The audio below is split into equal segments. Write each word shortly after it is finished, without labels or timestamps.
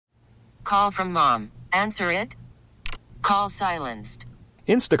call from mom. Answer it. Call silenced.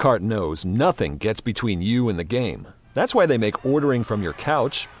 Instacart knows nothing gets between you and the game. That's why they make ordering from your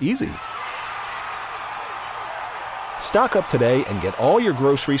couch easy. Stock up today and get all your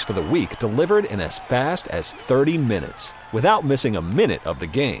groceries for the week delivered in as fast as 30 minutes without missing a minute of the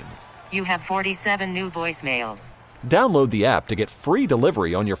game. You have 47 new voicemails. Download the app to get free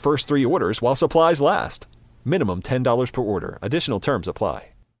delivery on your first 3 orders while supplies last. Minimum $10 per order. Additional terms apply.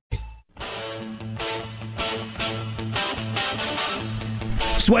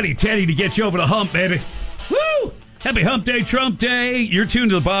 Sweaty Teddy to get you over the hump, baby. Woo! Happy Hump Day, Trump Day. You're tuned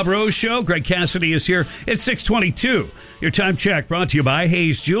to the Bob Rose Show. Greg Cassidy is here. It's 6:22. Your time check brought to you by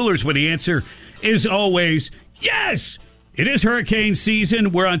Hayes Jewelers, where the answer is always yes. It is hurricane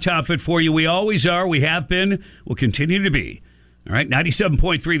season. We're on top of it for you. We always are. We have been. We'll continue to be. All right,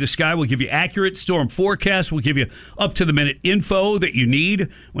 97.3 The Sky will give you accurate storm forecasts. We'll give you up-to-the-minute info that you need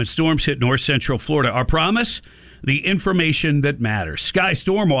when storms hit north central Florida. Our promise, the information that matters. Sky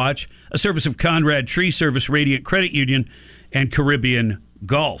Storm Watch, a service of Conrad Tree Service, Radiant Credit Union, and Caribbean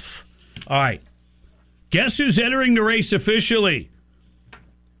Gulf. All right, guess who's entering the race officially?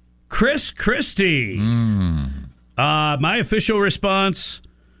 Chris Christie. My official response,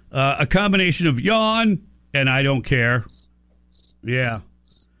 a combination of yawn and I don't care.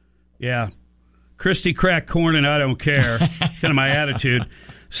 Yeah. Christie crack corn and I don't care. Kind of my attitude.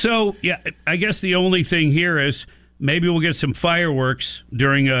 So, yeah, I guess the only thing here is maybe we'll get some fireworks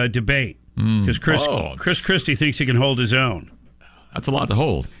during a debate. Because Chris Christie thinks he can hold his own. That's a lot to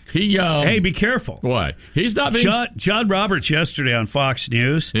hold. Hey, be careful. Why? He's not being... John Roberts yesterday on Fox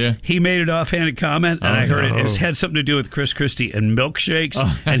News, yeah. He made an offhanded comment, and I heard it had something to do with Chris Christie and milkshakes,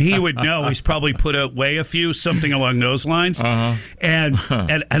 and he would know. He's probably put away a few, something along those lines. And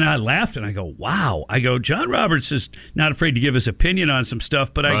I laughed, and I go, wow. I go, John Roberts is not afraid to give his opinion on some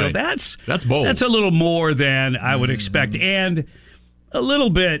stuff, but I go, that's bold. That's a little more than I would expect, and a little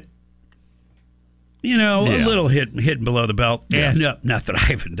bit... a little hit below the belt. Yeah. And not that I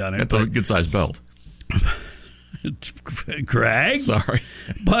haven't done it. That's a good-sized belt. Greg? Sorry.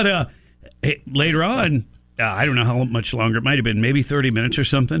 But later on, I don't know how much longer. It might have been maybe 30 minutes or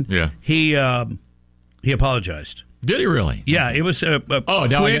something. Yeah. He apologized. Did he really? Yeah, it was a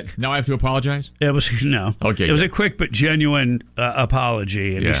quick... Now I have to apologize? It was, no. Okay. It was a quick but genuine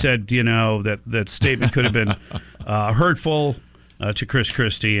apology. And he said, that statement could have been hurtful... to Chris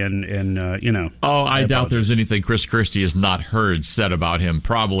Christie and I doubt there's anything Chris Christie has not heard said about him,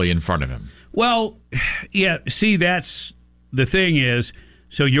 probably in front of him. Well, yeah, see, that's the thing is,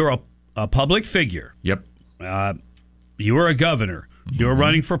 so you're a public figure. Yep. You were a governor. You're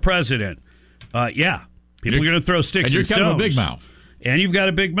running for president. People are going to throw sticks and stones. And you're kind of a big mouth. And you've got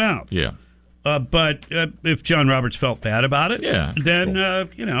a big mouth. Yeah. But if John Roberts felt bad about it, then,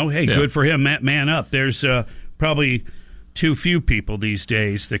 hey, good for him. Man up. There's probably... too few people these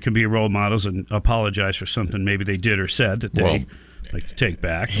days that can be role models and apologize for something maybe they did or said that they like to take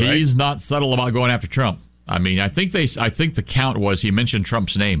back. He's not subtle about going after Trump. I mean, I think the count was he mentioned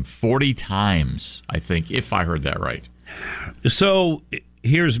Trump's name 40 times, I think, if I heard that right. So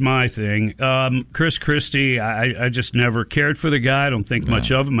here's my thing. Chris Christie, I just never cared for the guy. I don't think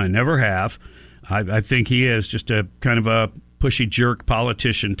much of him. I never have. I think he is just a kind of a pushy jerk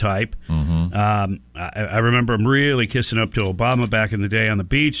politician type. I remember him really kissing up to Obama back in the day on the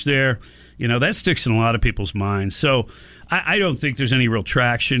beach there. That sticks in a lot of people's minds. So I don't think there's any real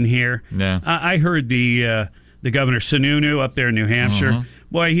traction here. Yeah. I heard the governor Sununu up there in New Hampshire.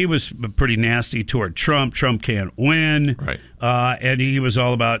 Boy, he was pretty nasty toward Trump. Trump can't win. Right. And he was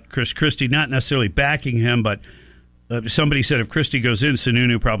all about Chris Christie, not necessarily backing him, but somebody said if Christie goes in,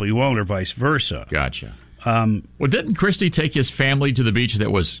 Sununu probably won't, or vice versa. Gotcha. Well, didn't Christie take his family to the beach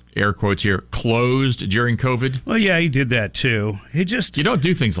that was, air quotes here, closed during COVID? Well, yeah, he did that too. You don't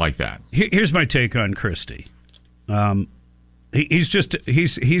do things like that. Here's my take on Christie.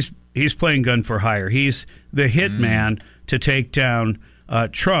 He's playing gun for hire. He's the hit man to take down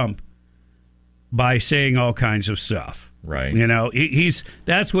Trump by saying all kinds of stuff. Right.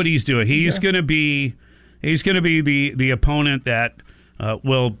 That's what he's doing. He's going to be the opponent that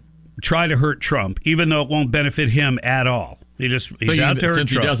will try to hurt Trump, even though it won't benefit him at all. He's out there.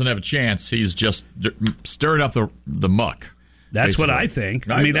 Since he doesn't have a chance, he's just stirring up the muck. That's basically what I think.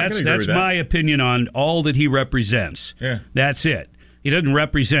 I mean, that's my opinion on all that he represents. Yeah. That's it. He doesn't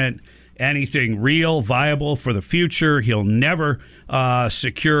represent anything real, viable for the future. He'll never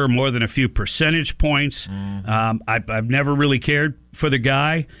secure more than a few percentage points. I've never really cared for the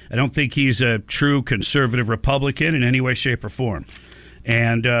guy. I don't think he's a true conservative Republican in any way, shape, or form.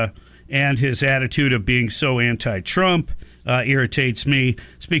 And his attitude of being so anti-Trump irritates me.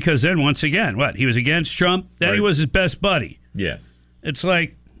 It's because then, once again, he was against Trump, then he was his best buddy. Yes. It's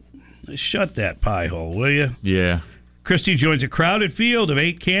like, shut that pie hole, will you? Yeah. Christie joins a crowded field of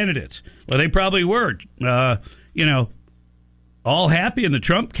 8 candidates. Well, they probably were, all happy in the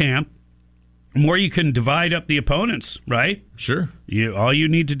Trump camp. The more you can divide up the opponents, right? Sure. All you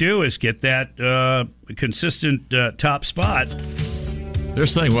need to do is get that consistent top spot. They're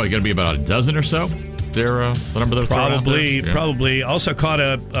saying, going to be about a dozen or so? They're the number they're throwing out there? Probably. Also caught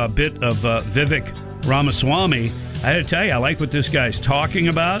a bit of Vivek Ramaswamy. I had to tell you, I like what this guy's talking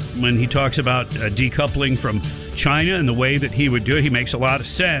about when he talks about decoupling from China and the way that he would do it. He makes a lot of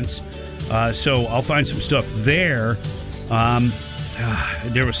sense. So I'll find some stuff there.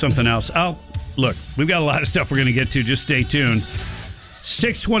 There was something else. Look, we've got a lot of stuff we're going to get to. Just stay tuned.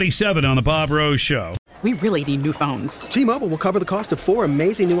 6:27 on the Bob Rose Show. We really need new phones. T-Mobile will cover the cost of 4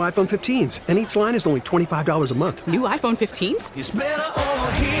 amazing new iPhone 15s, and each line is only $25 a month. New iPhone 15s? It's better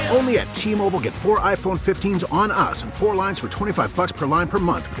over here. Only at T-Mobile, get 4 iPhone 15s on us and 4 lines for $25 per line per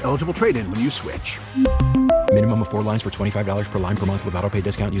month with eligible trade-in when you switch. Minimum of 4 lines for $25 per line per month with autopay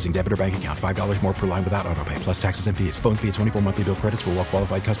discount using debit or bank account. $5 more per line without autopay, plus taxes and fees. Phone fee at 24 monthly bill credits for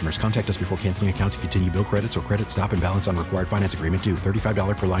well-qualified customers. Contact us before canceling account to continue bill credits or credit stop and balance on required finance agreement due.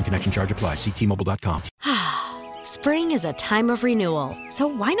 $35 per line connection charge applies. See T-Mobile.com. Spring is a time of renewal, so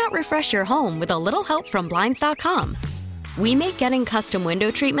why not refresh your home with a little help from Blinds.com? We make getting custom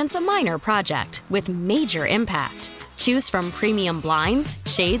window treatments a minor project with major impact. Choose from premium blinds,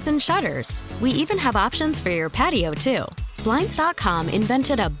 shades, and shutters. We even have options for your patio, too. Blinds.com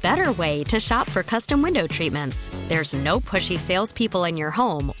invented a better way to shop for custom window treatments. There's no pushy salespeople in your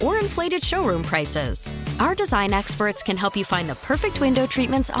home or inflated showroom prices. Our design experts can help you find the perfect window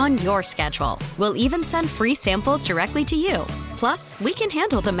treatments on your schedule. We'll even send free samples directly to you. Plus, we can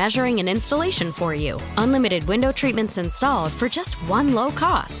handle the measuring and installation for you. Unlimited window treatments installed for just one low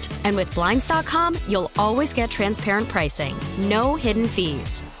cost. And with Blinds.com, you'll always get transparent pricing. No hidden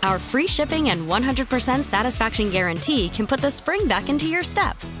fees. Our free shipping and 100% satisfaction guarantee can put the spring back into your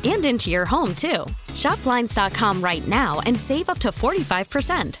step and into your home, too. Shop Blinds.com right now and save up to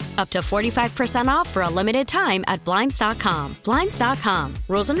 45%. Up to 45% off for a limited time at Blinds.com. Blinds.com.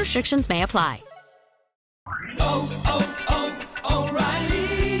 Rules and restrictions may apply.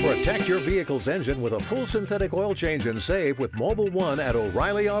 O'Reilly. Protect your vehicle's engine with a full synthetic oil change and save with Mobile One at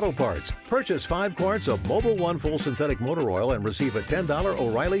O'Reilly Auto Parts. Purchase 5 quarts of Mobile One full synthetic motor oil and receive a $10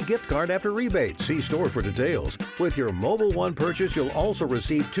 O'Reilly gift card after rebate. See store for details. With your Mobile One purchase, you'll also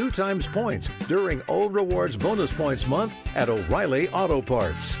receive 2 times points during O Rewards Bonus Points Month at O'Reilly Auto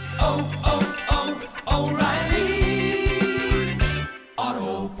Parts. O'Reilly.